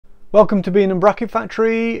Welcome to Bean and Bracket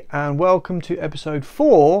Factory, and welcome to episode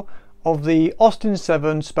 4 of the Austin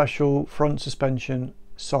 7 special front suspension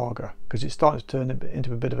saga, because it's starting to turn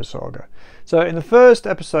into a bit of a saga. So in the first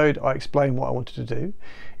episode I explained what I wanted to do.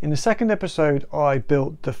 In the second episode I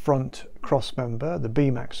built the front cross member, the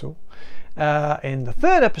beam axle. In the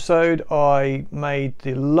third episode I made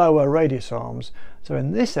the lower radius arms. So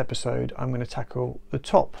in this episode I'm going to tackle the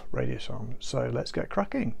top radius arm. So let's get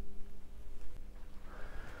cracking.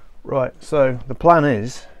 Right, so the plan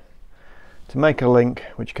is to make a link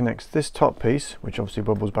which connects this top piece, which obviously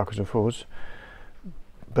bubbles backwards and forwards,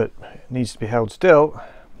 but needs to be held still,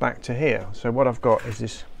 back to here. So what I've got is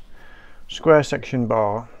this square section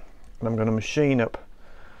bar, and I'm going to machine up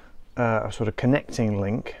a sort of connecting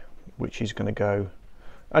link, which is going to go,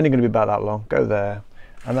 only going to be about that long, go there,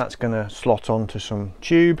 and that's going to slot onto some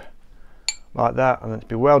tube like that, and then to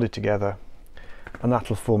be welded together, and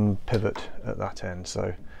that'll form pivot at that end.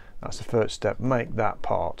 So that's the first step, make that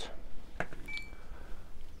part. A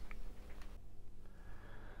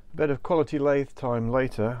bit of quality lathe time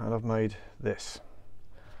later and I've made this.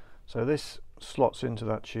 So this slots into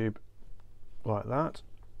that tube like that.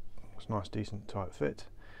 It's a nice decent tight fit.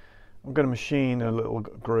 I'm going to machine a little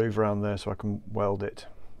groove around there so I can weld it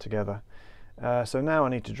together. So now I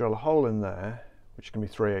need to drill a hole in there, which can be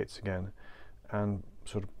 3/8 again, and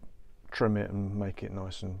sort of trim it and make it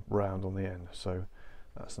nice and round on the end. So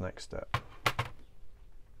that's the next step.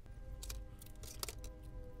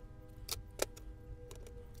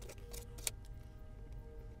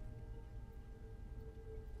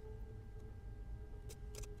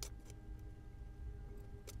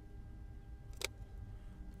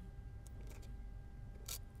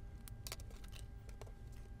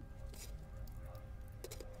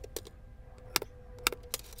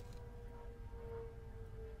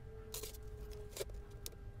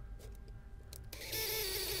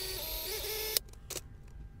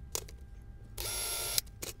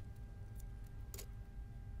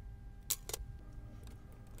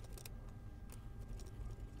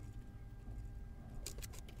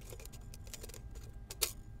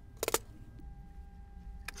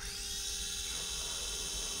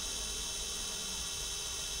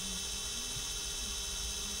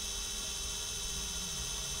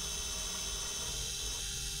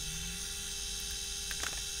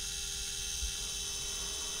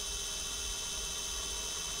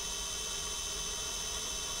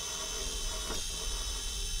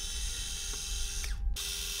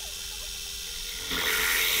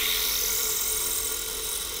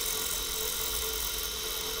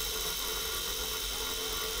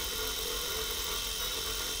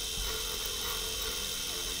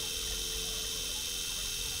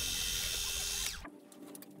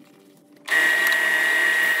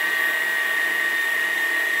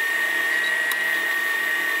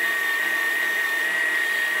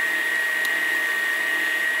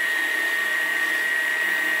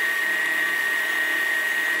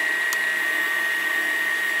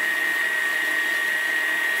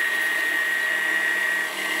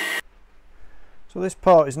 So this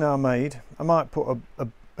part is now made. I might put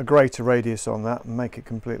a greater radius on that and make it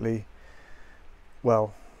completely,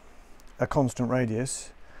 well, a constant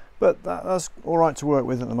radius, but that's all right to work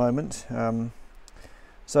with at the moment.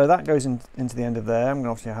 So that goes into the end of there. I'm going to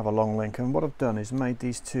obviously have a long link, and what I've done is made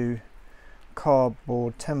these two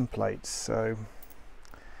cardboard templates. So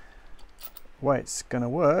the way it's going to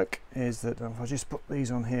work is that if I just put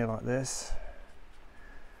these on here like this,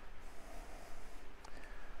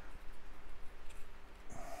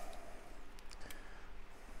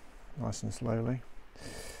 nice and slowly.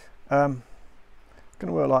 Going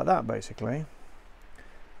to work like that basically,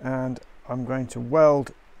 and I'm going to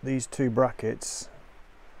weld these two brackets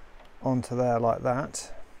onto there like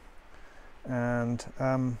that, and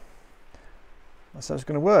that's how it's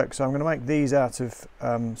going to work. So I'm going to make these out of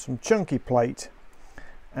some chunky plate,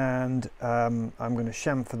 and I'm going to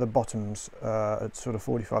chamfer the bottoms at sort of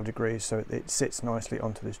 45 degrees so it sits nicely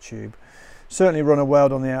onto this tube. Certainly run a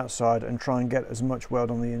weld on the outside and try and get as much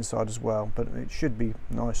weld on the inside as well, but it should be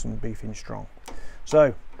nice and beefy and strong.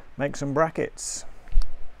 So make some brackets.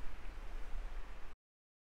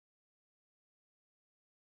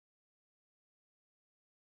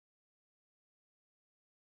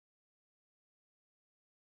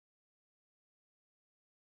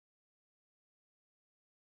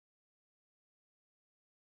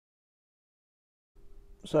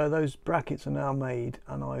 So those brackets are now made,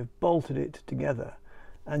 and I've bolted it together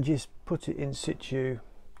and just put it in situ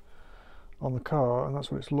on the car, and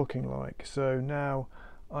that's what it's looking like. So now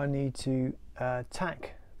I need to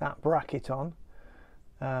tack that bracket on,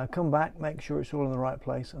 come back, make sure it's all in the right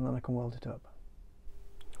place, and then I can weld it up.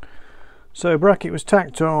 So bracket was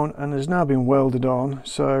tacked on and has now been welded on,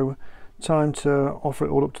 so time to offer it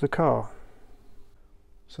all up to the car.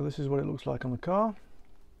 So this is what it looks like on the car,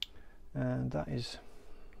 and that is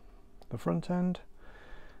the front end.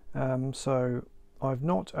 So I've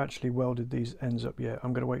not actually welded these ends up yet.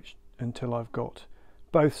 I'm going to wait until I've got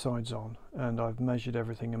both sides on and I've measured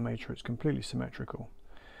everything and made sure it's completely symmetrical,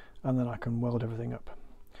 and then I can weld everything up.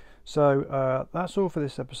 So that's all for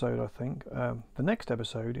this episode, I think. The next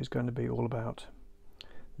episode is going to be all about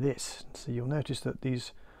this. So you'll notice that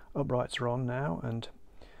these uprights are on now, and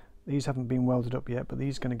these haven't been welded up yet, but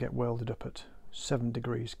these are going to get welded up at 7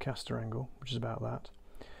 degrees caster angle, which is about that,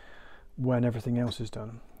 when everything else is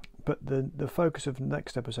done. But the focus of the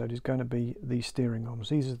next episode is going to be these steering arms.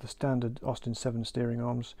 These are the standard Austin 7 steering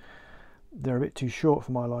arms. They're a bit too short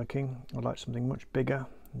for my liking. I'd like something much bigger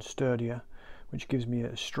and sturdier, which gives me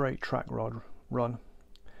a straight track rod run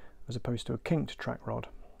as opposed to a kinked track rod.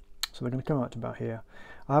 So they're going to come out to about here.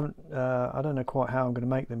 I don't know quite how I'm going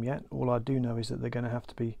to make them yet. All I do know is that they're going to have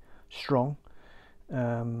to be strong,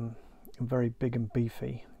 and very big and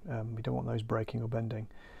beefy. We don't want those breaking or bending.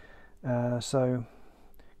 So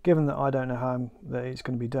given that I don't know how that it's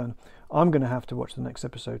going to be done, I'm going to have to watch the next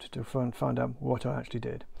episode to find out what I actually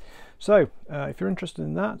did. So if you're interested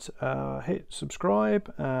in that, hit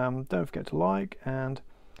subscribe, don't forget to like, and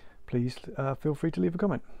please feel free to leave a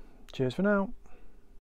comment. Cheers for now.